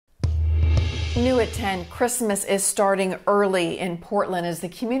New at 10, Christmas is starting early in Portland as the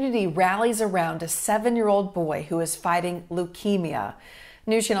community rallies around a 7-year-old boy who is fighting leukemia.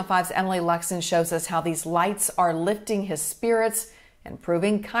 News Channel 5's Emily Luxon shows us how these lights are lifting his spirits and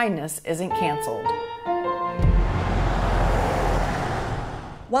proving kindness isn't canceled.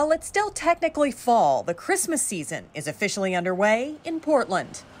 While it's still technically fall, the Christmas season is officially underway in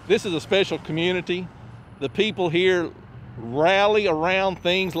Portland. This is a special community. The people here rally around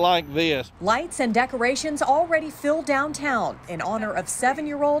things like this. Lights and decorations already fill downtown in honor of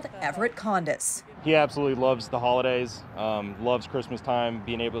 7-year-old Everett Condis. He absolutely loves the holidays, loves Christmas time,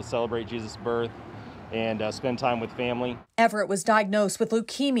 being able to celebrate Jesus' birth and spend time with family. Everett was diagnosed with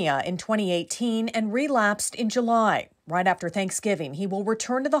leukemia in 2018 and relapsed in July. Right after Thanksgiving, he will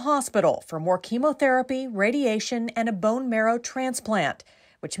return to the hospital for more chemotherapy, radiation, and a bone marrow transplant,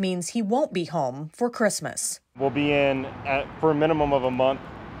 which means he won't be home for Christmas. We'll be in for a minimum of a month,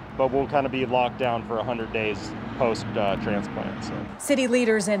 but we'll kind of be locked down for 100 days post-transplant. So. City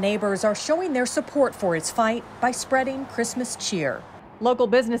leaders and neighbors are showing their support for his fight by spreading Christmas cheer. Local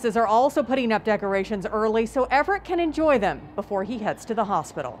businesses are also putting up decorations early so Everett can enjoy them before he heads to the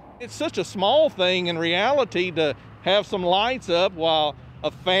hospital. It's such a small thing in reality to have some lights up while a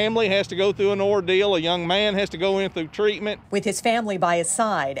family has to go through an ordeal, a young man has to go in through treatment. With his family by his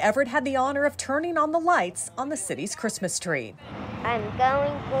side, Everett had the honor of turning on the lights on the city's Christmas tree. I'm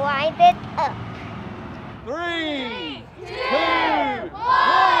going to light it up. 3, 2,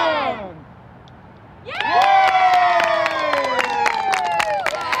 1!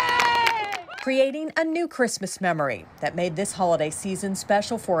 Creating a new Christmas memory that made this holiday season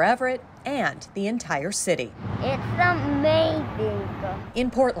special for Everett and the entire city. It's amazing.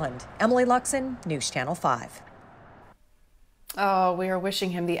 In Portland, Emily Luxon, News Channel 5. Oh, we are wishing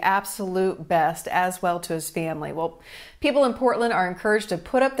him the absolute best, as well to his family. Well, people in Portland are encouraged to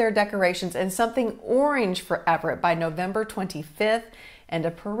put up their decorations in something orange for Everett by November 25th, and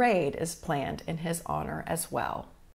a parade is planned in his honor as well.